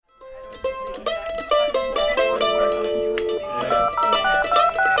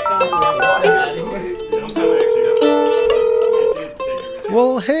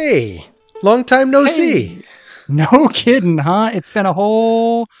Well, hey, long time no see. No kidding, huh? It's been a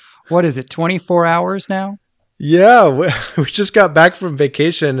whole, 24 hours now? Yeah, we just got back from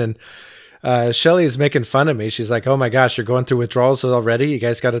vacation and Shelly is making fun of me. She's like, oh my gosh, you're going through withdrawals already? You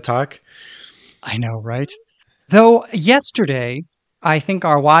guys got to talk? I know, right? Though yesterday, I think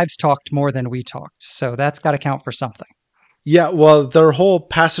our wives talked more than we talked. So that's got to count for something. Yeah, well, their whole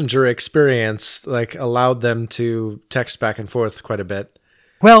passenger experience allowed them to text back and forth quite a bit.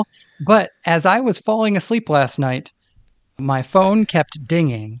 Well, but as I was falling asleep last night, my phone kept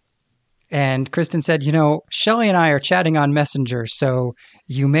dinging. And Kristen said, Shelly and I are chatting on Messenger, so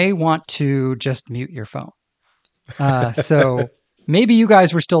you may want to just mute your phone. So maybe you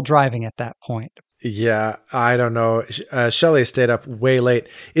guys were still driving at that point. Yeah, I don't know. Shelly stayed up way late.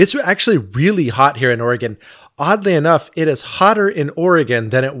 It's actually really hot here in Oregon. Oddly enough, it is hotter in Oregon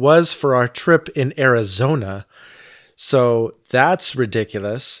than it was for our trip in Arizona. So that's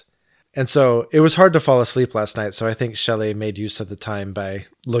ridiculous. And so it was hard to fall asleep last night. So I think Shelly made use of the time by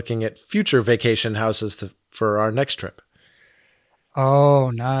looking at future vacation houses for our next trip. Oh,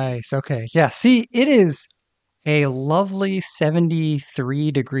 nice. Okay. Yeah. See, it is a lovely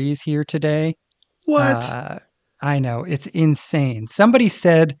 73 degrees here today. What? I know. It's insane. Somebody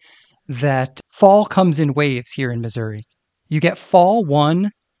said that fall comes in waves here in Missouri. You get fall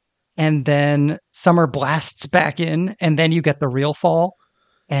one, and then summer blasts back in, and then you get the real fall.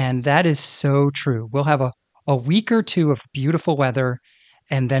 And that is so true. We'll have a week or two of beautiful weather,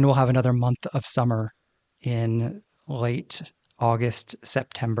 and then we'll have another month of summer in late August,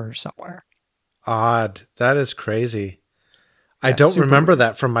 September somewhere. Odd. That is crazy. Yeah, I don't remember weird.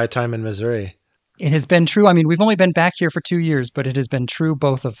 that from my time in Missouri. It has been true. I mean, we've only been back here for 2 years, but it has been true,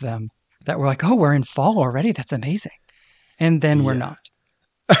 both of them, that we're like, oh, we're in fall already. That's amazing. And then we're not.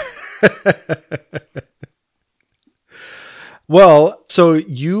 Well, so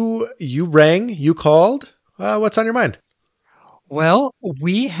you rang, you called. What's on your mind? Well,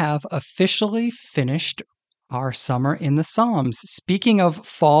 we have officially finished our summer in the Psalms. Speaking of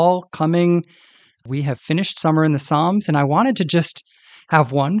fall coming, we have finished summer in the Psalms, and I wanted to just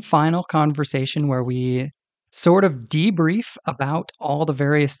have one final conversation where we sort of debrief about all the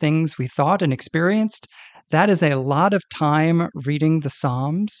various things we thought and experienced. That is a lot of time reading the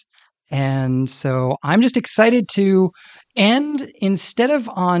Psalms. And so I'm just excited to end, instead of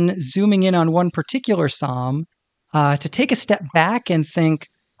on zooming in on one particular Psalm, to take a step back and think,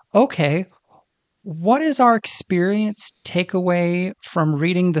 okay, what is our experience takeaway from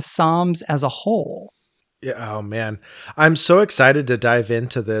reading the Psalms as a whole? Yeah, oh man. I'm so excited to dive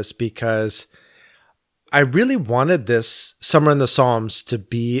into this because I really wanted this Summer in the Psalms to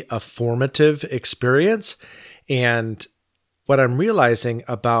be a formative experience. And what I'm realizing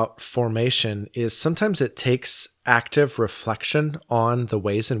about formation is sometimes it takes active reflection on the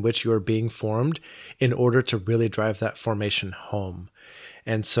ways in which you are being formed in order to really drive that formation home.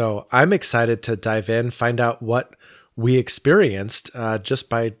 And so I'm excited to dive in, find out what we experienced just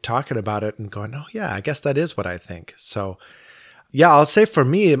by talking about it and going, oh yeah, I guess that is what I think. So yeah, I'll say for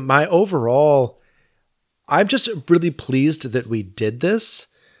me, I'm just really pleased that we did this.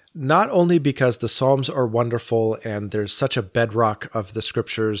 Not only because the Psalms are wonderful and there's such a bedrock of the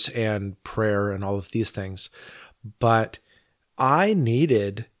scriptures and prayer and all of these things, but I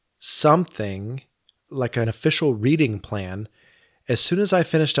needed something like an official reading plan. As soon as I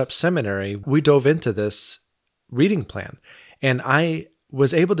finished up seminary, we dove into this reading plan, and I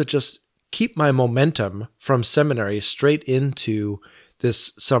was able to just keep my momentum from seminary straight into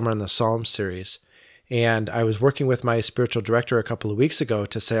this Summer in the Psalms series. And I was working with my spiritual director a couple of weeks ago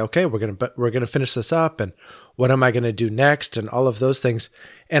to say, okay, we're going to finish this up, and what am I going to do next, and all of those things.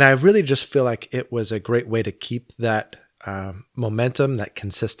 And I really just feel like it was a great way to keep that momentum, that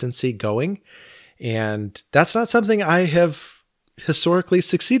consistency going. And that's not something I have historically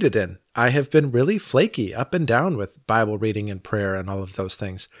succeeded in. I have been really flaky up and down with Bible reading and prayer and all of those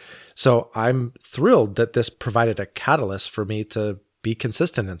things. So I'm thrilled that this provided a catalyst for me to be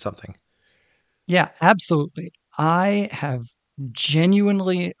consistent in something. Yeah, absolutely. I have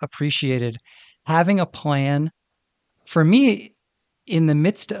genuinely appreciated having a plan. For me, in the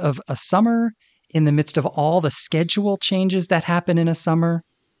midst of a summer, in the midst of all the schedule changes that happen in a summer,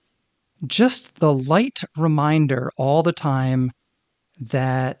 just the light reminder all the time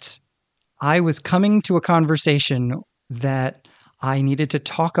that I was coming to a conversation that I needed to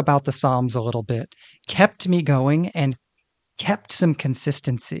talk about the Psalms a little bit kept me going and kept some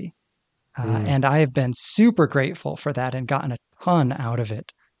consistency. And I have been super grateful for that and gotten a ton out of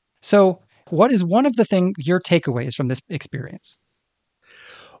it. So, what is one of your takeaways from this experience?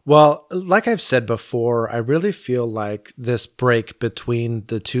 Well, like I've said before, I really feel like this break between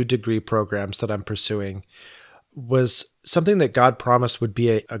the 2 degree programs that I'm pursuing was something that God promised would be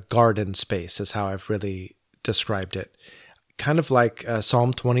a garden space, is how I've really described it. Kind of like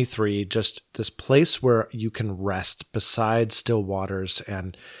Psalm 23, just this place where you can rest beside still waters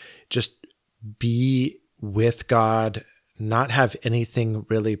and just be with God, not have anything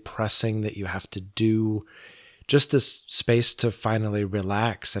really pressing that you have to do. Just this space to finally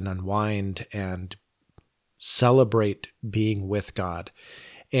relax and unwind and celebrate being with God.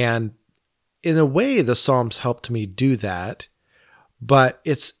 And in a way, the Psalms helped me do that. But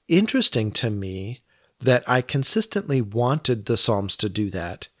it's interesting to me that I consistently wanted the Psalms to do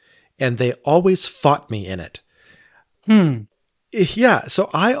that, and they always fought me in it. Hmm. Yeah, so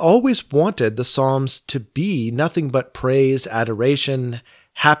I always wanted the Psalms to be nothing but praise, adoration,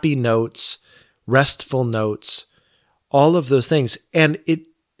 happy notes, restful notes, all of those things. And it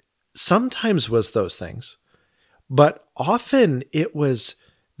sometimes was those things, but often it was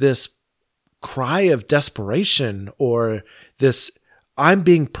this cry of desperation or this, I'm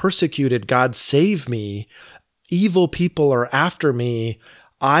being persecuted, God save me, evil people are after me,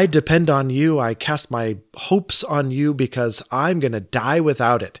 I depend on you, I cast my hopes on you because I'm going to die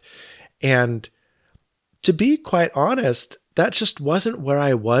without it. And to be quite honest, that just wasn't where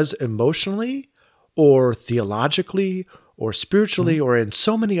I was emotionally or theologically or spiritually or in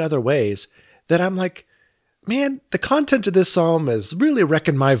so many other ways that I'm like, man, the content of this psalm is really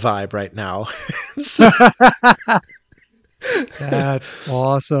wrecking my vibe right now. So, That's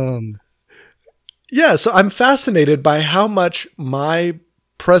awesome. yeah, so I'm fascinated by how much my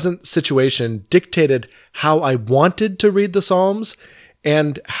present situation dictated how I wanted to read the Psalms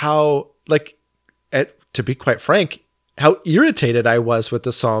and how, like, to be quite frank, how irritated I was with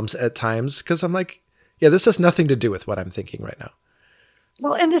the Psalms at times because I'm like, yeah, this has nothing to do with what I'm thinking right now.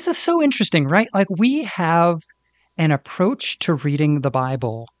 Well, and this is so interesting, right? Like we have an approach to reading the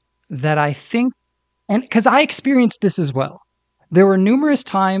Bible that I think, and because I experienced this as well, there were numerous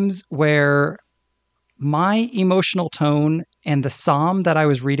times where my emotional tone and the psalm that I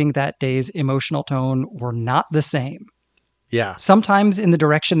was reading that day's emotional tone were not the same. Yeah. Sometimes in the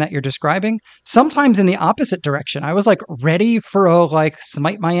direction that you're describing, sometimes in the opposite direction. I was like ready for a like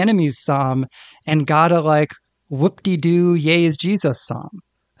smite my enemies psalm and got a like whoop-de-doo yay is Jesus psalm.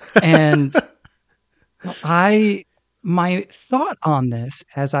 And my thought on this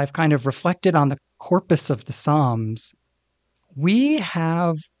as I've kind of reflected on the corpus of the Psalms, we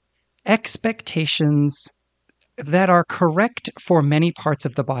have expectations that are correct for many parts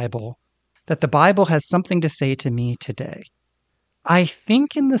of the Bible, that the Bible has something to say to me today. I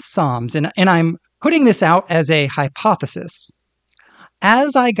think in the Psalms, and I'm putting this out as a hypothesis,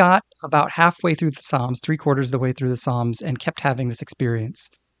 as I got about halfway through the Psalms, 3/4 of the way through the Psalms, and kept having this experience,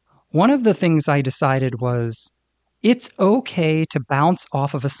 one of the things I decided was it's okay to bounce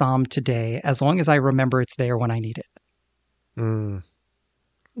off of a Psalm today as long as I remember it's there when I need it. Mm.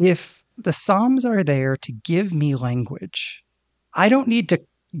 If the Psalms are there to give me language, I don't need to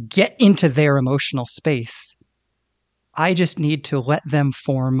get into their emotional space. I just need to let them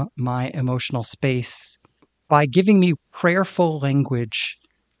form my emotional space by giving me prayerful language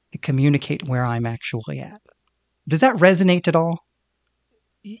to communicate where I'm actually at. Does that resonate at all?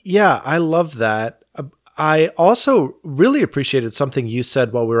 Yeah, I love that. I also really appreciated something you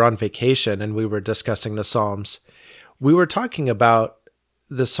said while we were on vacation and we were discussing the Psalms. We were talking about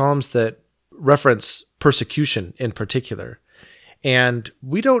the Psalms that reference persecution in particular. And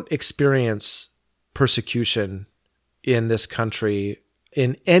we don't experience persecution in this country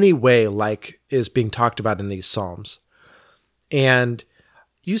in any way like is being talked about in these Psalms. And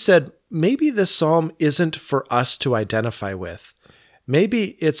you said, maybe this Psalm isn't for us to identify with.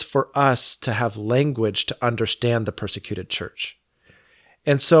 Maybe it's for us to have language to understand the persecuted church.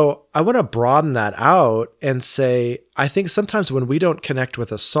 And so I want to broaden that out and say, I think sometimes when we don't connect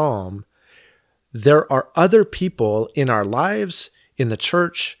with a Psalm, there are other people in our lives, in the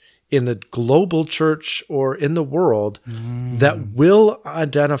church, in the global church, or in the world that will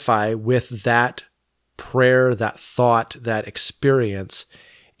identify with that prayer, that thought, that experience.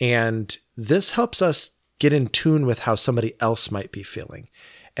 And this helps us get in tune with how somebody else might be feeling.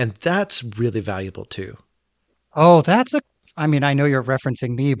 And that's really valuable too. Oh, I mean, I know you're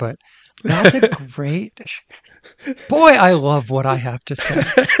referencing me, but that's a great, boy, I love what I have to say.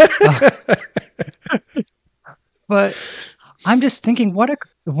 But I'm just thinking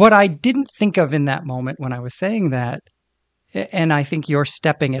what I didn't think of in that moment when I was saying that, and I think you're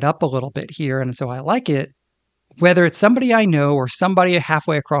stepping it up a little bit here, and so I like it, whether it's somebody I know or somebody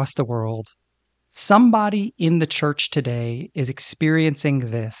halfway across the world, somebody in the church today is experiencing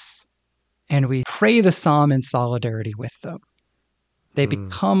this, and we pray the psalm in solidarity with them. They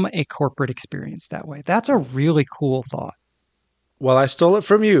become a corporate experience that way. That's a really cool thought. Well, I stole it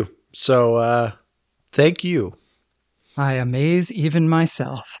from you, so thank you. I amaze even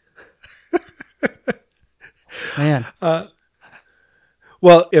myself. Man.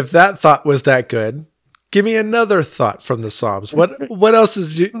 Well, if that thought was that good, give me another thought from the Psalms. What else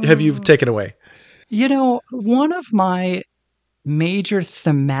have you taken away? You know, one of my major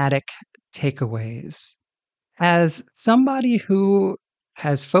thematic takeaways, as somebody who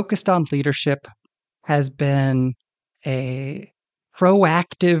has focused on leadership, has been a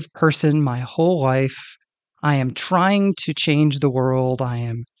proactive person my whole life, I am trying to change the world. I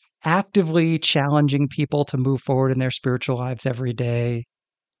am actively challenging people to move forward in their spiritual lives every day.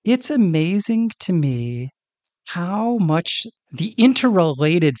 It's amazing to me how much the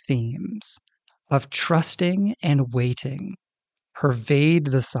interrelated themes of trusting and waiting pervade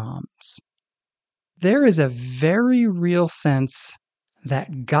the Psalms. There is a very real sense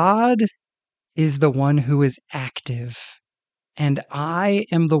that God is the one who is active, and I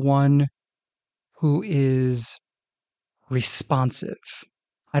am the one who is responsive.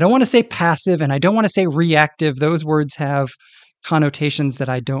 I don't want to say passive and I don't want to say reactive. Those words have connotations that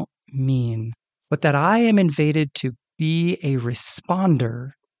I don't mean, but that I am invited to be a responder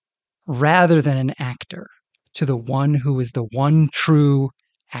rather than an actor to the one who is the one true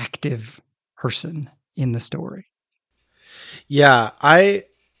active person in the story. Yeah, I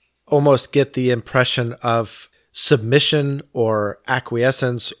almost get the impression of submission or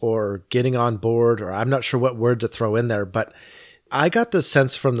acquiescence or getting on board, or I'm not sure what word to throw in there, but I got the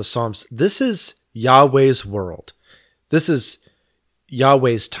sense from the Psalms, this is Yahweh's world. This is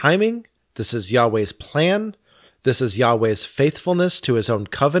Yahweh's timing. This is Yahweh's plan. This is Yahweh's faithfulness to his own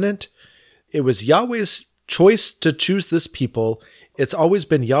covenant. It was Yahweh's choice to choose this people. It's always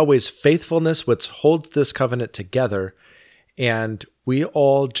been Yahweh's faithfulness which holds this covenant together. And we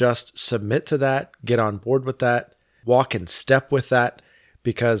all just submit to that, get on board with that, walk in step with that,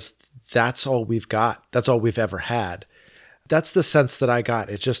 because that's all we've got. That's all we've ever had. That's the sense that I got.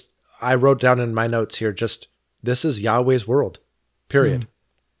 It's just, I wrote down in my notes here, just, this is Yahweh's world, period.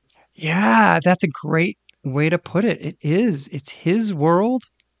 Yeah, that's a great way to put it. It is. It's his world,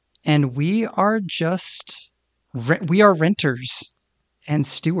 and we are just, we are renters and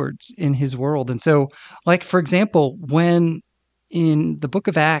stewards in his world. And so, like, for example, when in the book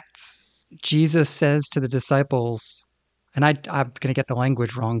of Acts, Jesus says to the disciples, and I'm going to get the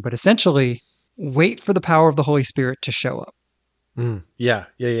language wrong, but essentially, wait for the power of the Holy Spirit to show up. Yeah.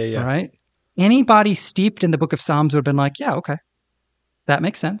 All right? Anybody steeped in the book of Psalms would have been like, yeah, okay, that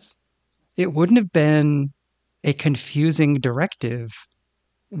makes sense. It wouldn't have been a confusing directive.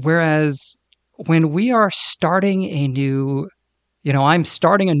 Whereas when we are starting a new, I'm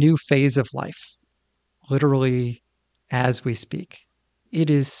starting a new phase of life, literally as we speak. It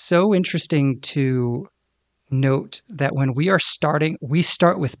is so interesting to note that when we are starting, we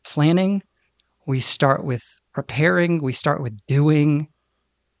start with planning, we start with preparing, we start with doing.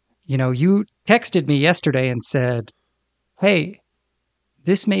 You texted me yesterday and said, hey,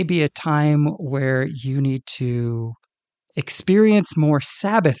 this may be a time where you need to experience more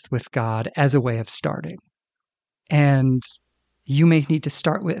Sabbath with God as a way of starting. And you may need to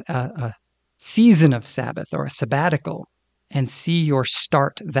start with a season of Sabbath or a sabbatical and see your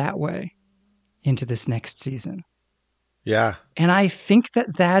start that way into this next season. Yeah. And I think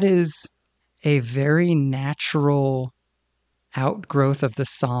that that is a very natural outgrowth of the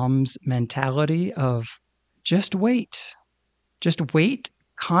Psalms mentality of just wait,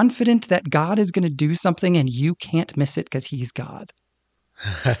 confident that God is going to do something and you can't miss it because he's God.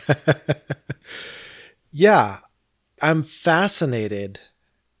 Yeah. I'm fascinated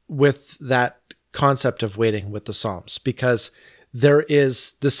with that concept of waiting with the Psalms, because there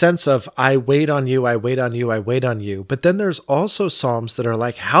is the sense of, I wait on you, I wait on you, I wait on you. But then there's also Psalms that are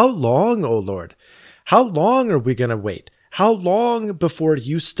like, how long, O Lord? How long are we going to wait? How long before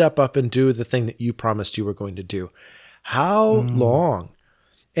you step up and do the thing that you promised you were going to do? How long?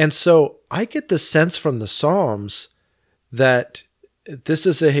 And so I get the sense from the Psalms that this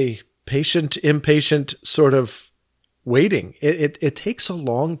is a patient, impatient sort of waiting. It takes a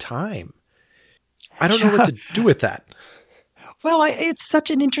long time. I don't know what to do with that. Well, it's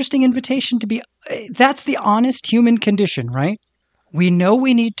such an interesting invitation to be. That's the honest human condition, right? We know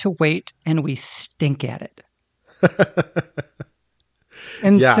we need to wait and we stink at it.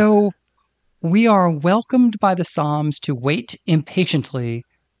 And so we are welcomed by the Psalms to wait impatiently,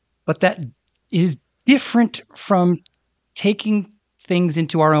 but that is different from taking things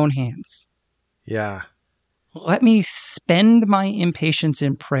into our own hands. Yeah. Let me spend my impatience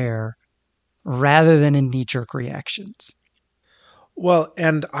in prayer rather than in knee-jerk reactions. Well,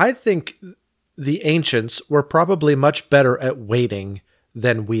 and I think the ancients were probably much better at waiting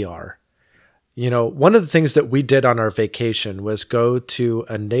than we are. You know, one of the things that we did on our vacation was go to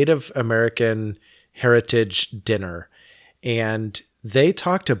a Native American heritage dinner. And they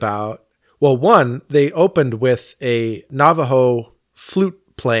talked about, well, one, they opened with a Navajo flute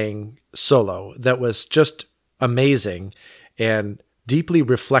playing solo that was just amazing and deeply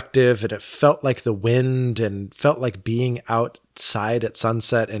reflective. And it felt like the wind and felt like being outside at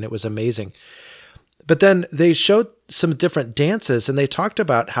sunset. And it was amazing. But then they showed some different dances and they talked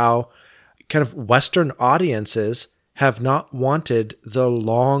about how kind of Western audiences have not wanted the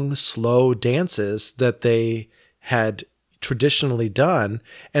long, slow dances that they had traditionally done.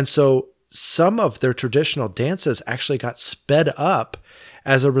 And so some of their traditional dances actually got sped up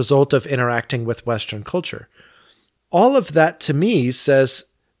as a result of interacting with Western culture. All of that to me says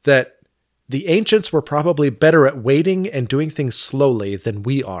that the ancients were probably better at waiting and doing things slowly than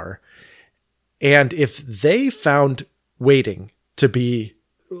we are. And if they found waiting to be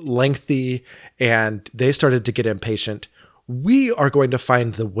lengthy and they started to get impatient, we are going to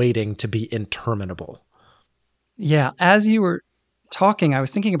find the waiting to be interminable. Yeah, as you were talking, I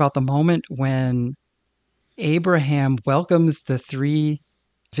was thinking about the moment when Abraham welcomes the three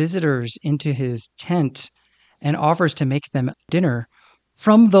visitors into his tent and offers to make them dinner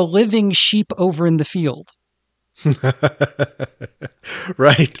from the living sheep over in the field.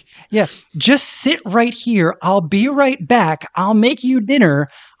 Right. Yeah, just sit right here. I'll be right back. I'll make you dinner.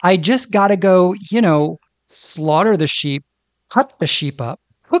 I just got to go, slaughter the sheep, cut the sheep up,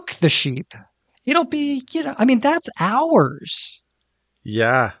 cook the sheep. It'll be, that's hours.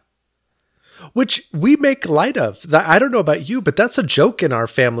 Yeah. Which we make light of. I don't know about you, but that's a joke in our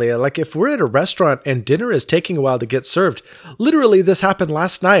family. Like if we're at a restaurant and dinner is taking a while to get served, literally this happened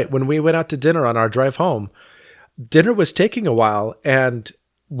last night when we went out to dinner on our drive home. Dinner was taking a while and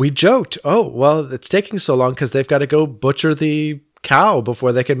we joked, oh, well, it's taking so long because they've got to go butcher the cow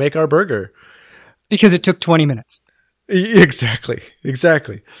before they can make our burger. Because it took 20 minutes. Exactly.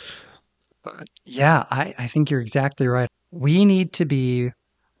 But yeah, I think you're exactly right. We need to be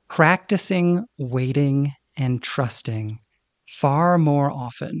practicing waiting and trusting far more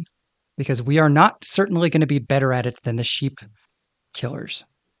often because we are not certainly going to be better at it than the sheep killers.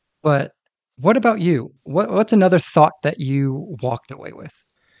 But what about you? What's another thought that you walked away with?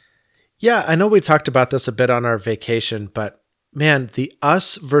 Yeah, I know we talked about this a bit on our vacation, but man, the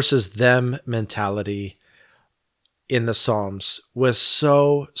us versus them mentality in the Psalms was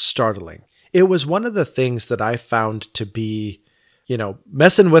so startling. It was one of the things that I found to be,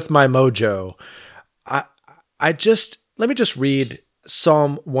 messing with my mojo. Let me just read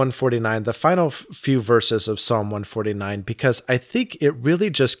Psalm 149, the final few verses of Psalm 149, because I think it really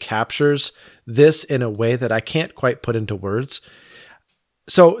just captures this in a way that I can't quite put into words.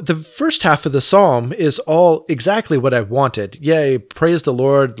 So the first half of the Psalm is all exactly what I wanted. Yay, praise the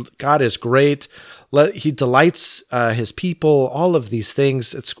Lord. God is great. He delights his people, all of these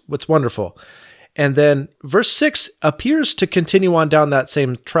things. It's wonderful. And then verse 6 appears to continue on down that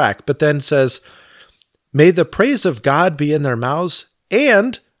same track, but then says, may the praise of God be in their mouths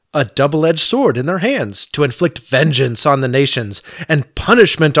and a double-edged sword in their hands to inflict vengeance on the nations and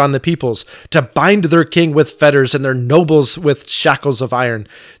punishment on the peoples, to bind their king with fetters and their nobles with shackles of iron,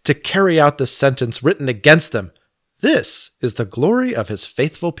 to carry out the sentence written against them. This is the glory of his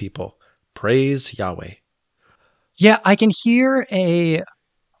faithful people. Praise Yahweh. Yeah, I can hear a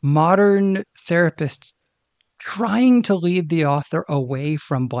modern therapist trying to lead the author away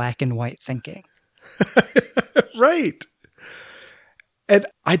from black and white thinking. Right. And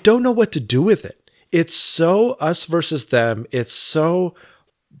I don't know what to do with it. It's so us versus them. It's so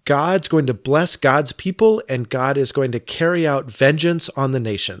God's going to bless God's people and God is going to carry out vengeance on the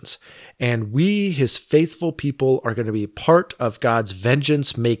nations. And we, his faithful people, are going to be part of God's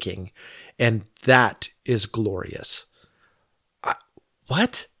vengeance making. And that is glorious.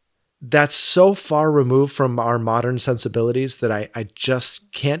 What? That's so far removed from our modern sensibilities that I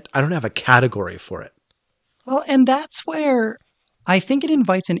just can't, I don't have a category for it. Well, and that's where I think it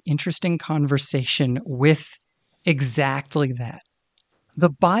invites an interesting conversation with exactly that.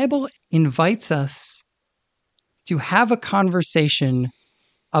 The Bible invites us to have a conversation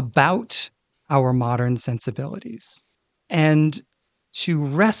about our modern sensibilities and to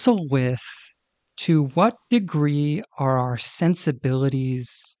wrestle with to what degree are our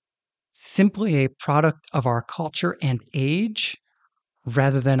sensibilities simply a product of our culture and age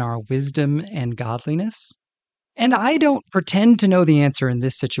rather than our wisdom and godliness? And I don't pretend to know the answer in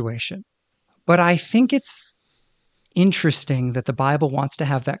this situation, But I think it's interesting that the Bible wants to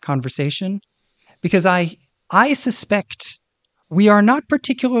have that conversation because I suspect we are not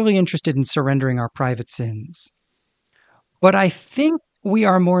particularly interested in surrendering our private sins. But I think we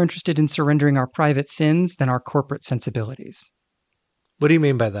are more interested in surrendering our private sins than our corporate sensibilities. What do you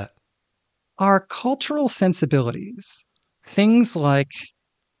mean by that? Our cultural sensibilities, things like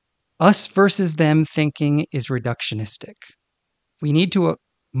us versus them thinking is reductionistic. We need to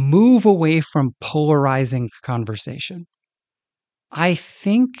move away from polarizing conversation. I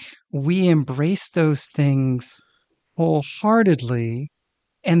think we embrace those things wholeheartedly,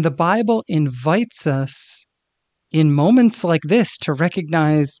 and the Bible invites us in moments like this to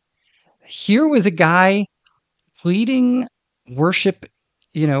recognize here was a guy leading worship,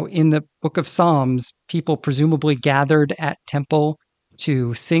 in the book of Psalms, people presumably gathered at temple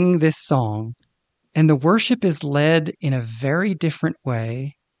to sing this song. And the worship is led in a very different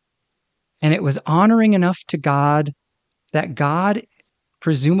way. And it was honoring enough to God that God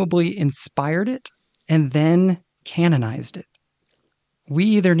presumably inspired it and then canonized it. We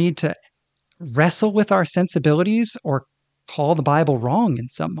either need to wrestle with our sensibilities or call the Bible wrong in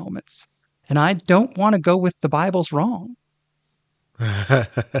some moments. And I don't want to go with the Bible's wrong.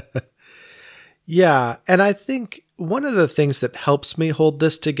 Yeah. And I think one of the things that helps me hold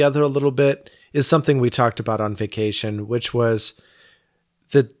this together a little bit is something we talked about on vacation, which was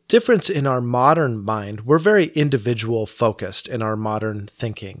the difference in our modern mind. We're very individual focused in our modern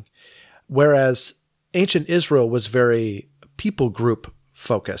thinking, whereas ancient Israel was very people group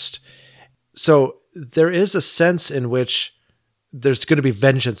focused. So there is a sense in which there's going to be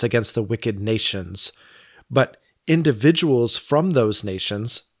vengeance against the wicked nations, but individuals from those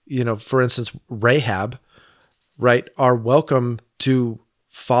nations, for instance, Rahab, right, are welcome to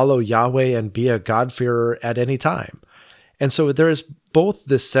follow Yahweh and be a God-fearer at any time. And so there is both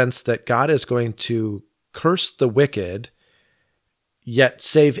this sense that God is going to curse the wicked, yet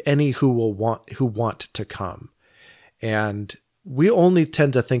save any who want to come. And we only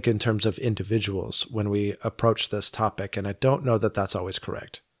tend to think in terms of individuals when we approach this topic, and I don't know that that's always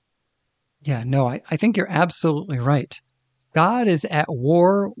correct. Yeah, no, I think you're absolutely right. God is at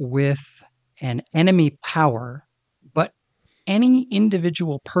war with an enemy power, but any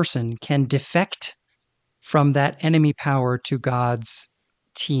individual person can defect from that enemy power to God's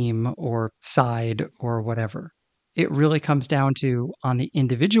team or side or whatever. It really comes down to, on the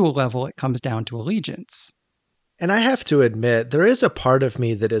individual level, it comes down to allegiance. And I have to admit, there is a part of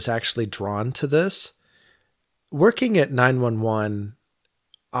me that is actually drawn to this. Working at 911,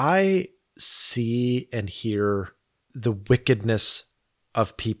 I see and hear the wickedness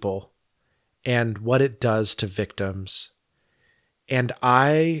of people and what it does to victims. And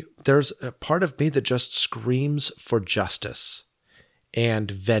there's a part of me that just screams for justice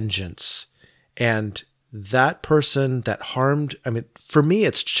and vengeance. And that person that harmed, for me,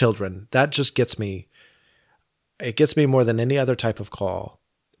 it's children. That just gets me. It gets me more than any other type of call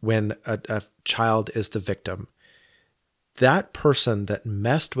when a child is the victim. That person that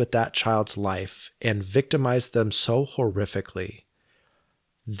messed with that child's life and victimized them so horrifically,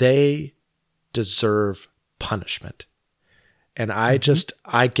 they deserve punishment. And I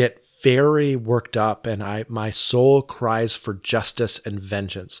get very worked up, and my soul cries for justice and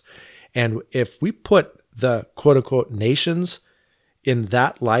vengeance. And if we put the quote unquote nations in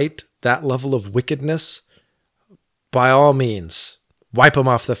that light, that level of wickedness, by all means, wipe them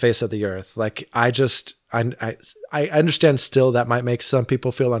off the face of the earth. Like I understand still that might make some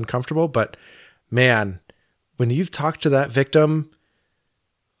people feel uncomfortable, but man, when you've talked to that victim,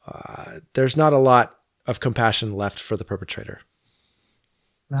 there's not a lot of compassion left for the perpetrator.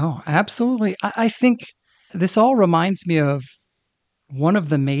 No, absolutely. I think this all reminds me of one of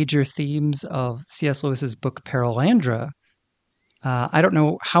the major themes of C.S. Lewis's book, Perelandra. I don't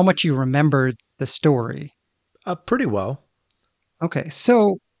know how much you remember the story. Pretty well. Okay,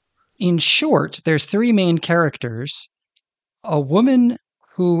 so in short, there's three main characters. A woman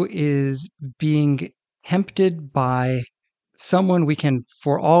who is being tempted by someone we can,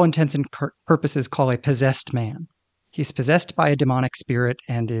 for all intents and purposes, call a possessed man. He's possessed by a demonic spirit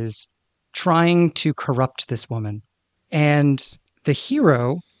and is trying to corrupt this woman. And the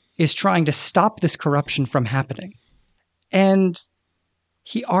hero is trying to stop this corruption from happening. And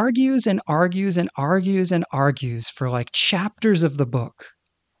he argues and argues and argues and argues for like chapters of the book.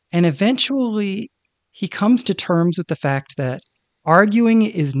 And eventually he comes to terms with the fact that arguing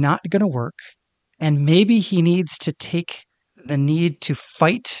is not going to work. And maybe he needs to take the need to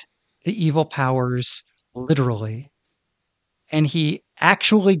fight the evil powers literally. And he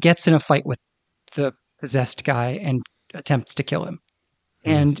actually gets in a fight with the possessed guy and attempts to kill him.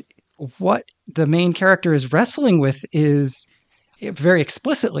 And what the main character is wrestling with is very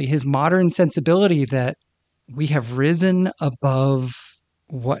explicitly his modern sensibility that we have risen above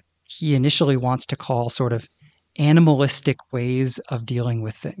what he initially wants to call sort of animalistic ways of dealing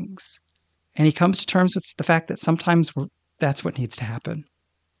with things. And he comes to terms with the fact that sometimes that's what needs to happen.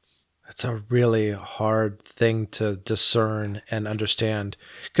 That's a really hard thing to discern and understand.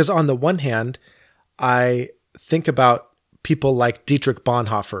 Because on the one hand, I think about people like Dietrich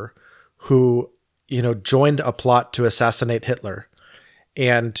Bonhoeffer, who, joined a plot to assassinate Hitler.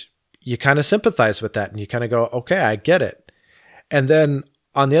 And you kind of sympathize with that and you kind of go, okay, I get it. And then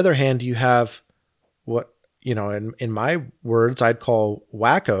on the other hand, you have what, in my words, I'd call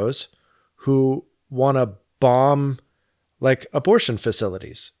wackos who want to bomb like abortion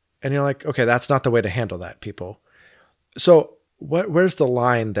facilities. And you're like, okay, that's not the way to handle that, people. So where's the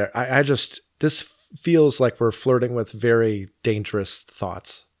line there? This feels like we're flirting with very dangerous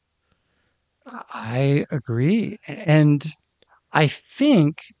thoughts. I agree. And I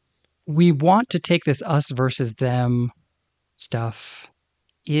think we want to take this us versus them stuff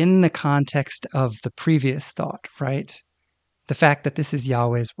in the context of the previous thought, right? The fact that this is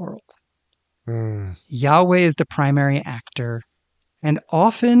Yahweh's world. Yahweh is the primary actor, and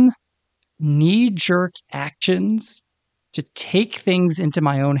often knee-jerk actions to take things into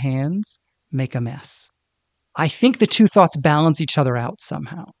my own hands make a mess. I think the two thoughts balance each other out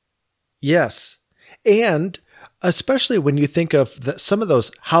somehow. Yes. And especially when you think of some of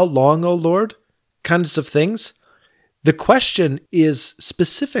those, how long, O Lord, kinds of things, the question is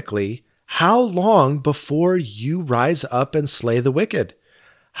specifically, how long before you rise up and slay the wicked?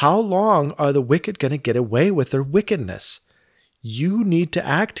 How long are the wicked going to get away with their wickedness? You need to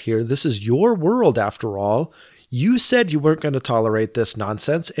act here. This is your world, after all. You said you weren't going to tolerate this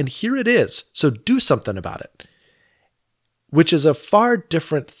nonsense, and here it is. So do something about it. Which is a far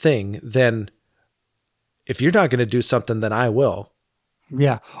different thing than, if you're not going to do something, then I will.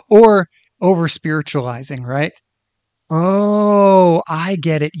 Yeah. Or over-spiritualizing, right? Oh, I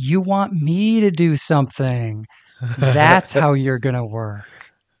get it. You want me to do something. That's how you're going to work.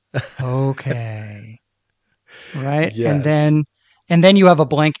 Okay. Right? Yes. And then you have a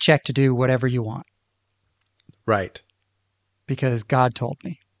blank check to do whatever you want. Right. Because God told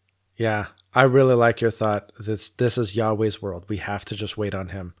me. Yeah. I really like your thought. This is Yahweh's world. We have to just wait on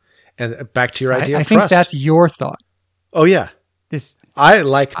him. And back to your idea I of think trust. that's your thought. Oh, yeah. I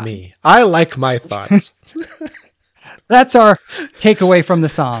like me. I like my thoughts. That's our takeaway from the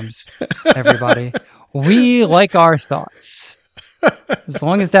Psalms, everybody. We like our thoughts. As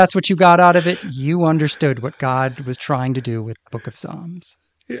long as that's what you got out of it, you understood what God was trying to do with the book of Psalms.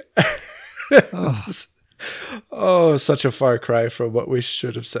 Oh, such a far cry from what we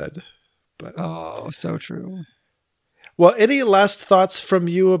should have said. But so true. Well, any last thoughts from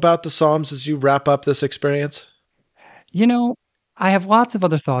you about the Psalms as you wrap up this experience? I have lots of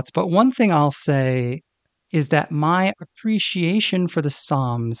other thoughts, but one thing I'll say is that my appreciation for the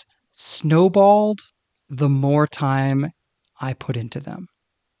Psalms snowballed the more time I put into them.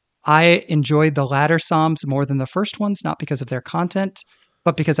 I enjoyed the latter Psalms more than the first ones, not because of their content,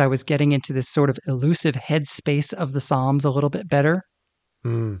 but because I was getting into this sort of elusive headspace of the Psalms a little bit better.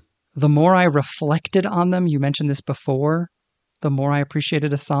 The more I reflected on them, you mentioned this before, the more I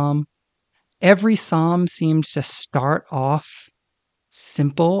appreciated a Psalm. Every Psalm seemed to start off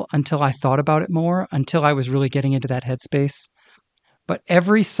simple until I thought about it more, until I was really getting into that headspace. But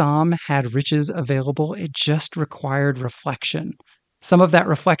every Psalm had riches available. It just required reflection. Some of that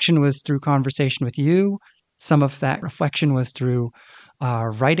reflection was through conversation with you. Some of that reflection was through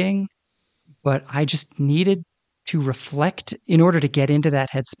writing. But I just needed to reflect in order to get into that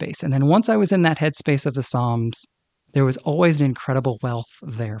headspace. And then once I was in that headspace of the Psalms, there was always an incredible wealth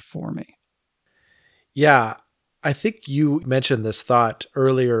there for me. Yeah, I think you mentioned this thought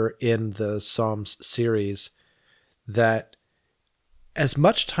earlier in the Psalms series that as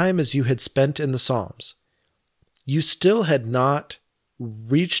much time as you had spent in the Psalms, you still had not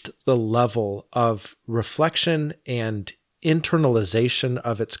reached the level of reflection and internalization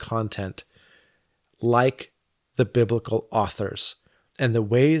of its content like the biblical authors and the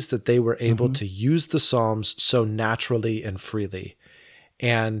ways that they were able to use the Psalms so naturally and freely.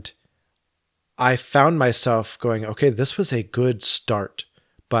 And I found myself going, okay, this was a good start,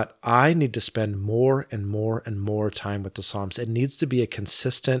 but I need to spend more and more and more time with the Psalms. It needs to be a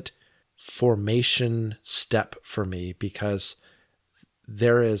consistent formation step for me because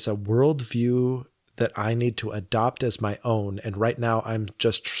there is a worldview that I need to adopt as my own. And right now I'm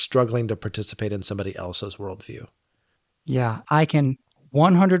just struggling to participate in somebody else's worldview. Yeah, I can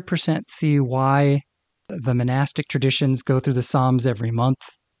 100% see why the monastic traditions go through the Psalms every month.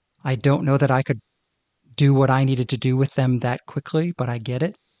 I don't know that I could do what I needed to do with them that quickly, but I get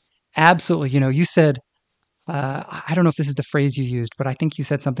it. Absolutely. You said, I don't know if this is the phrase you used, but I think you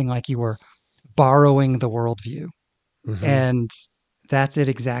said something like you were borrowing the worldview. Hmm. And that's it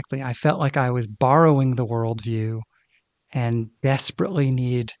exactly. I felt like I was borrowing the worldview and desperately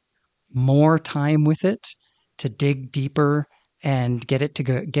need more time with it to dig deeper and get it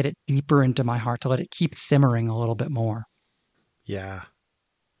deeper into my heart, to let it keep simmering a little bit more. Yeah.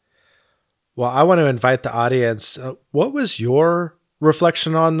 Well, I want to invite the audience. What was your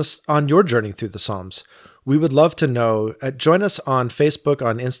reflection on this, on your journey through the Psalms? We would love to know. Join us on Facebook,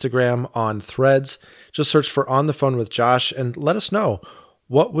 on Instagram, on Threads. Just search for On the Phone with Josh and let us know,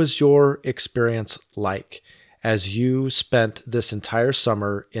 what was your experience like as you spent this entire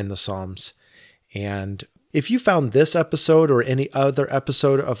summer in the Psalms. And if you found this episode or any other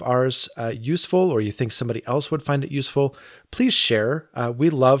episode of ours useful, or you think somebody else would find it useful, please share. We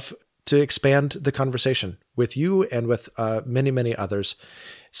love to expand the conversation with you and with many, many others.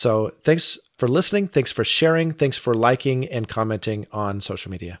 So thanks for listening. Thanks for sharing. Thanks for liking and commenting on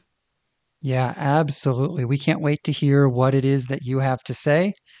social media. Yeah, absolutely. We can't wait to hear what it is that you have to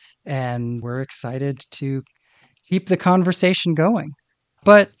say. And we're excited to keep the conversation going.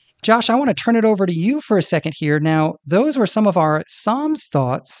 But Josh, I want to turn it over to you for a second here. Now, those were some of our Psalms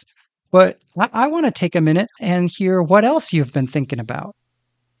thoughts, but I want to take a minute and hear what else you've been thinking about.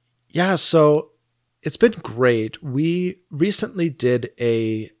 Yeah, so it's been great. We recently did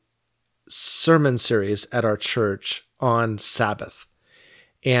a sermon series at our church on Sabbath.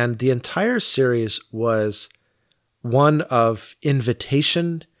 And the entire series was one of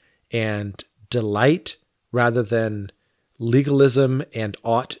invitation and delight rather than legalism and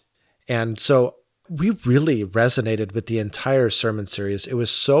ought. And so we really resonated with the entire sermon series. It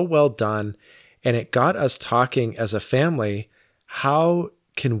was so well done, and it got us talking as a family. How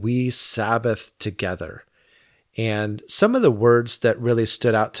can we Sabbath together? And some of the words that really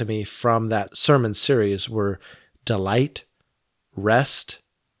stood out to me from that sermon series were delight, rest,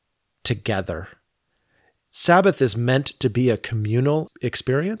 together. Sabbath is meant to be a communal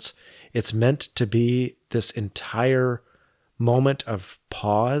experience. It's meant to be this entire moment of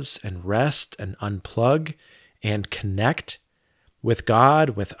pause and rest and unplug and connect with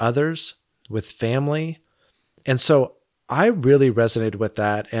God, with others, with family. And so I really resonated with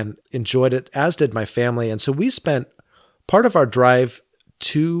that and enjoyed it, as did my family. And so we spent part of our drive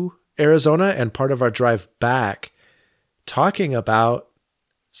to Arizona and part of our drive back talking about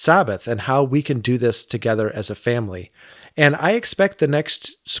Sabbath and how we can do this together as a family. And I expect the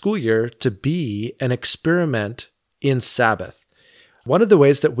next school year to be an experiment in Sabbath. One of the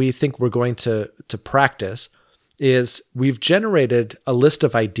ways that we think we're going to practice is we've generated a list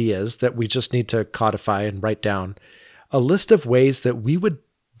of ideas that we just need to codify and write down, a list of ways that we would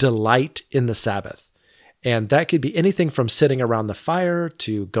delight in the Sabbath. And that could be anything from sitting around the fire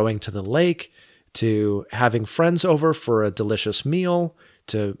to going to the lake to having friends over for a delicious meal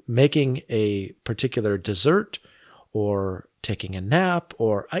to making a particular dessert or taking a nap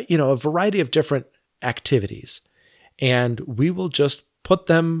or, a variety of different activities. And we will just put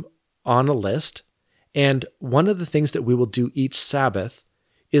them on a list. And one of the things that we will do each Sabbath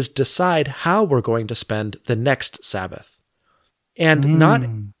is decide how we're going to spend the next Sabbath. And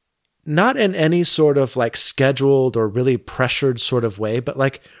Mm. not in any sort of like scheduled or really pressured sort of way, but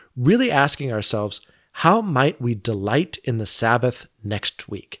like really asking ourselves, how might we delight in the Sabbath next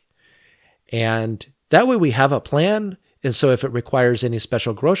week? And that way we have a plan. And so if it requires any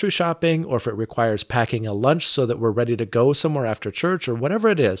special grocery shopping, or if it requires packing a lunch so that we're ready to go somewhere after church or whatever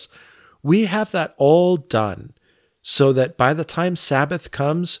it is, we have that all done so that by the time Sabbath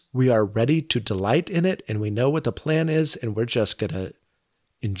comes, we are ready to delight in it and we know what the plan is and we're just going to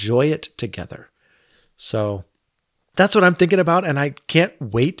enjoy it together. So that's what I'm thinking about, and I can't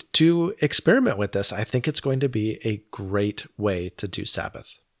wait to experiment with this. I think it's going to be a great way to do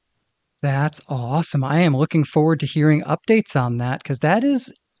Sabbath. That's awesome. I am looking forward to hearing updates on that, because that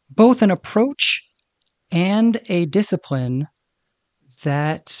is both an approach and a discipline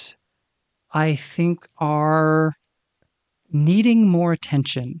that I think are needing more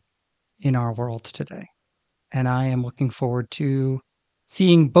attention in our world today. And I am looking forward to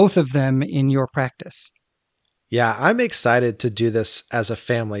seeing both of them in your practice. Yeah, I'm excited to do this as a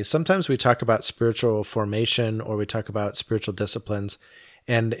family. Sometimes we talk about spiritual formation or we talk about spiritual disciplines,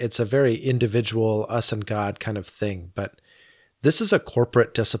 and it's a very individual, us and God kind of thing. But this is a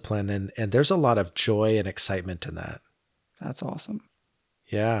corporate discipline, and there's a lot of joy and excitement in that. That's awesome.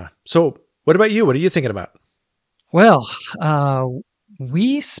 Yeah. So, what about you? What are you thinking about? Well,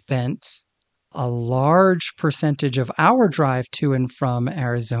 we spent a large percentage of our drive to and from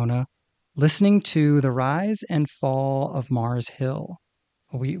Arizona listening to the rise and fall of Mars Hill.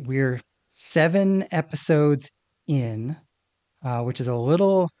 We're 7 episodes in, which is a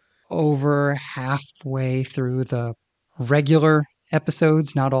little over halfway through the regular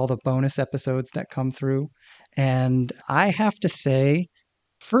episodes, not all the bonus episodes that come through. And I have to say,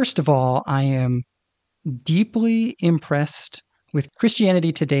 first of all, I am deeply impressed with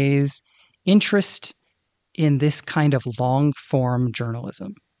Christianity Today's interest in this kind of long form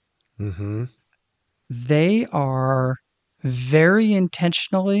journalism. Mm-hmm. They are very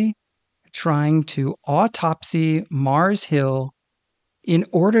intentionally trying to autopsy Mars Hill in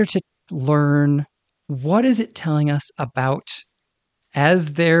order to learn what is it telling us about,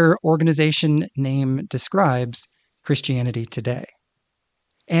 as their organization name describes, Christianity Today.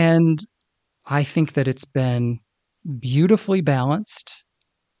 And I think that it's been beautifully balanced,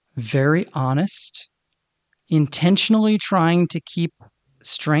 very honest, intentionally trying to keep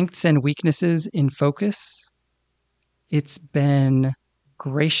strengths and weaknesses in focus. It's been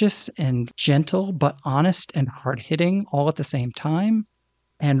gracious and gentle, but honest and hard-hitting all at the same time.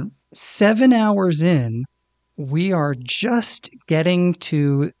 And 7 hours in, we are just getting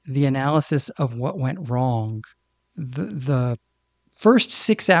to the analysis of what went wrong. The first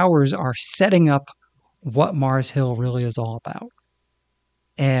 6 hours are setting up what Mars Hill really is all about.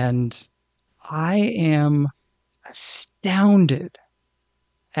 And I am astounded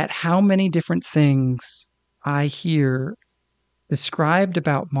at how many different things I hear described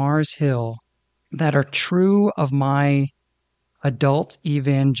about Mars Hill that are true of my adult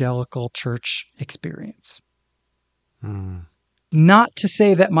evangelical church experience. Not to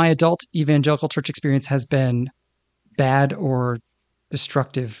say that my adult evangelical church experience has been bad or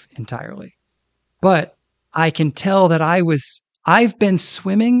destructive entirely, but I can tell that I've been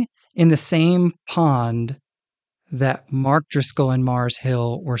swimming in the same pond that Mark Driscoll and Mars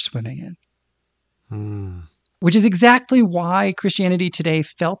Hill were swimming in. Which is exactly why Christianity Today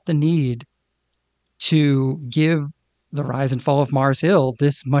felt the need to give the rise and fall of Mars Hill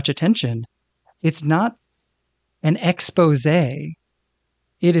this much attention. It's not an expose. It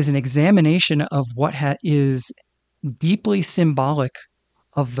is an examination of what is deeply symbolic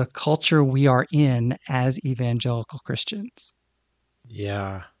of the culture we are in as evangelical Christians.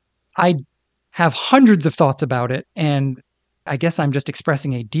 Yeah. I have hundreds of thoughts about it, and I guess I'm just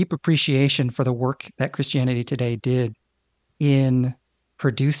expressing a deep appreciation for the work that Christianity Today did in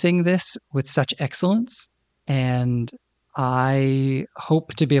producing this with such excellence. And I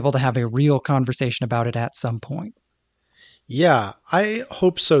hope to be able to have a real conversation about it at some point. Yeah, I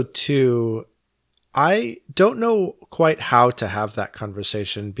hope so too. I don't know quite how to have that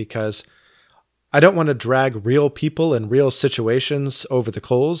conversation because I don't want to drag real people and real situations over the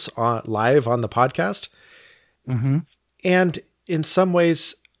coals live on the podcast. Mm-hmm. And in some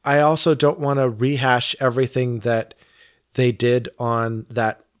ways, I also don't want to rehash everything that they did on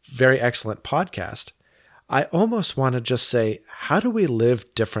that very excellent podcast. I almost want to just say, how do we live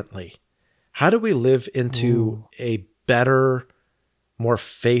differently? How do we live into a better, more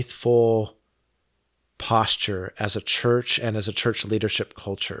faithful posture as a church and as a church leadership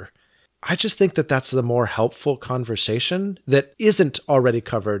culture? I just think that that's the more helpful conversation that isn't already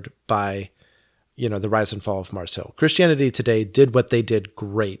covered by, the rise and fall of Mars Hill. Christianity Today did what they did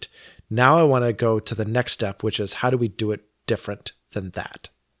great. Now I want to go to the next step, which is how do we do it different than that?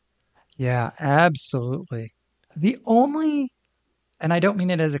 Yeah, absolutely. And I don't mean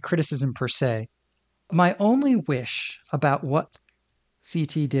it as a criticism per se, my only wish about what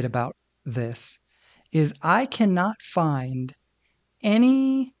CT did about this is I cannot find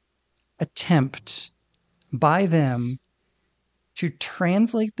any attempt by them to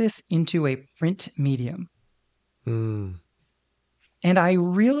translate this into a print medium. And I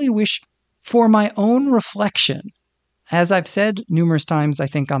really wish, for my own reflection, as I've said numerous times, I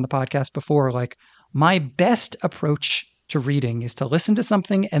think on the podcast before, like my best approach to reading is to listen to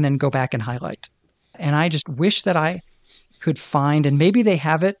something and then go back and highlight. And I just wish that I could find, and maybe they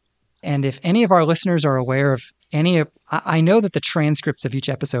have it. And if any of our listeners are aware of I know that the transcripts of each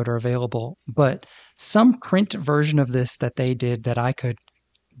episode are available, but some print version of this that they did that I could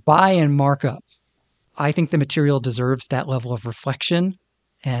buy and mark up. I think the material deserves that level of reflection.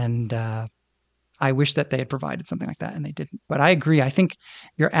 And I wish that they had provided something like that, and they didn't. But I agree. I think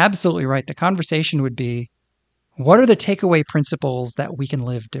you're absolutely right. The conversation would be, what are the takeaway principles that we can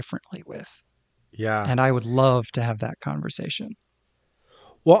live differently with? Yeah. And I would love to have that conversation.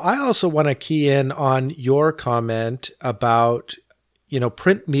 Well, I also want to key in on your comment about,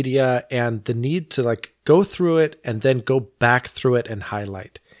 print media and the need to go through it and then go back through it and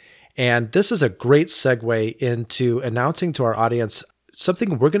highlight. And this is a great segue into announcing to our audience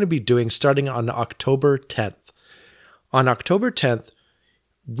something we're going to be doing starting on October 10th. On October 10th,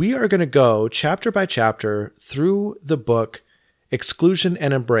 we are going to go chapter by chapter through the book Exclusion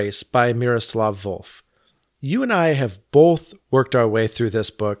and Embrace by Miroslav Volf. You and I have both worked our way through this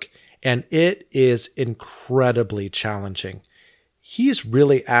book, and it is incredibly challenging. He's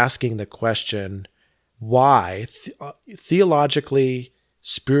really asking the question, why, theologically,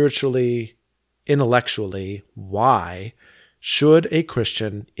 spiritually, intellectually, why should a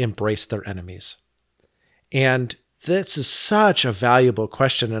Christian embrace their enemies? And this is such a valuable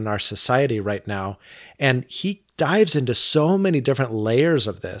question in our society right now. And he dives into so many different layers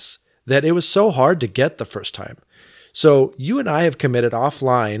of this that it was so hard to get the first time. So you and I have committed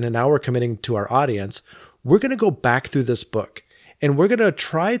offline, and now we're committing to our audience. We're going to go back through this book, and we're going to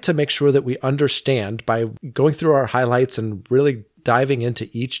try to make sure that we understand by going through our highlights and really diving into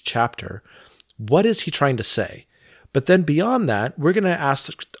each chapter. What is he trying to say? But then beyond that, we're going to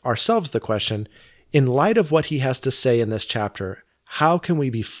ask ourselves the question, in light of what he has to say in this chapter, how can we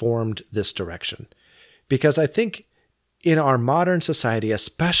be formed this direction? Because I think in our modern society,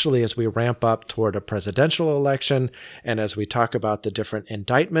 especially as we ramp up toward a presidential election and as we talk about the different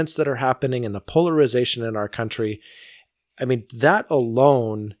indictments that are happening and the polarization in our country, I mean, that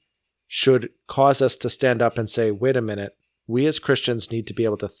alone should cause us to stand up and say, wait a minute, we as Christians need to be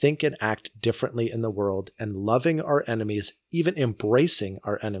able to think and act differently in the world, and loving our enemies, even embracing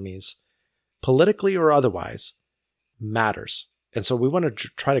our enemies, politically or otherwise, matters. And so we want to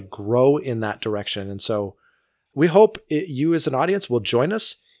try to grow in that direction. And so we hope you as an audience will join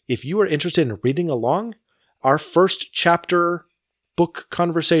us. If you are interested in reading along, our first chapter book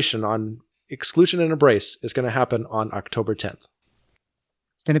conversation on Exclusion and Embrace is going to happen on October 10th.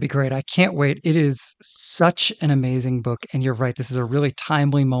 It's going to be great. I can't wait. It is such an amazing book. And you're right. This is a really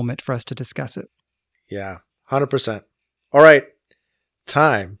timely moment for us to discuss it. Yeah, 100%. All right.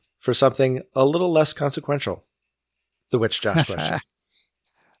 Time for something a little less consequential. The Which Josh question.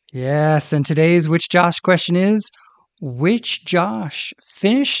 Yes. And today's Which Josh question is, which Josh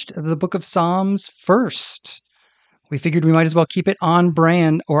finished the book of Psalms first? We figured we might as well keep it on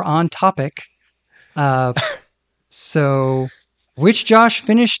brand or on topic. So which Josh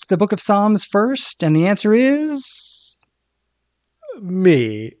finished the book of Psalms first? And the answer is...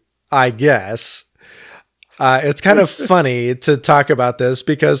 me, I guess. It's kind of funny to talk about this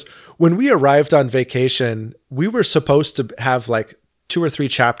because when we arrived on vacation, we were supposed to have like 2 or 3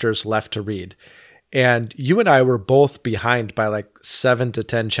 chapters left to read. And you and I were both behind by like 7 to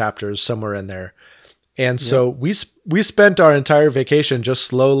 10 chapters, somewhere in there. And so we spent our entire vacation just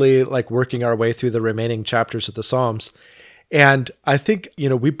slowly like working our way through the remaining chapters of the Psalms. And I think,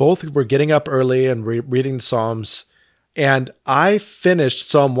 we both were getting up early and reading the Psalms. And I finished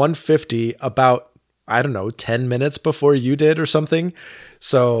Psalm 150 about, 10 minutes before you did or something.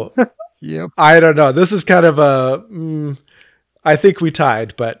 So Yep. I don't know. This is kind of I think we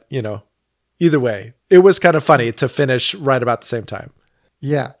tied, but either way, it was kind of funny to finish right about the same time.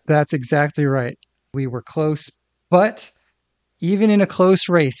 Yeah, that's exactly right. We were close, but even in a close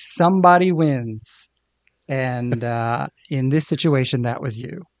race, somebody wins. And in this situation, that was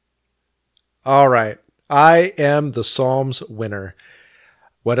you. All right. I am the Psalms winner,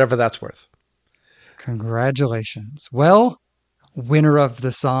 whatever that's worth. Congratulations. Well, winner of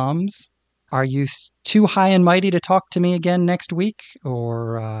the Psalms, are you too high and mighty to talk to me again next week?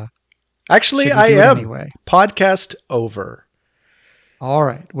 Or actually, I am. Anyway? Podcast over. All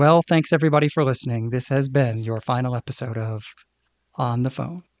right. Well, thanks everybody for listening. This has been your final episode of On the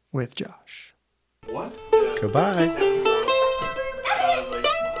Phone with Josh. What? Goodbye.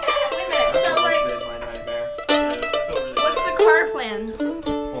 What's the car plan?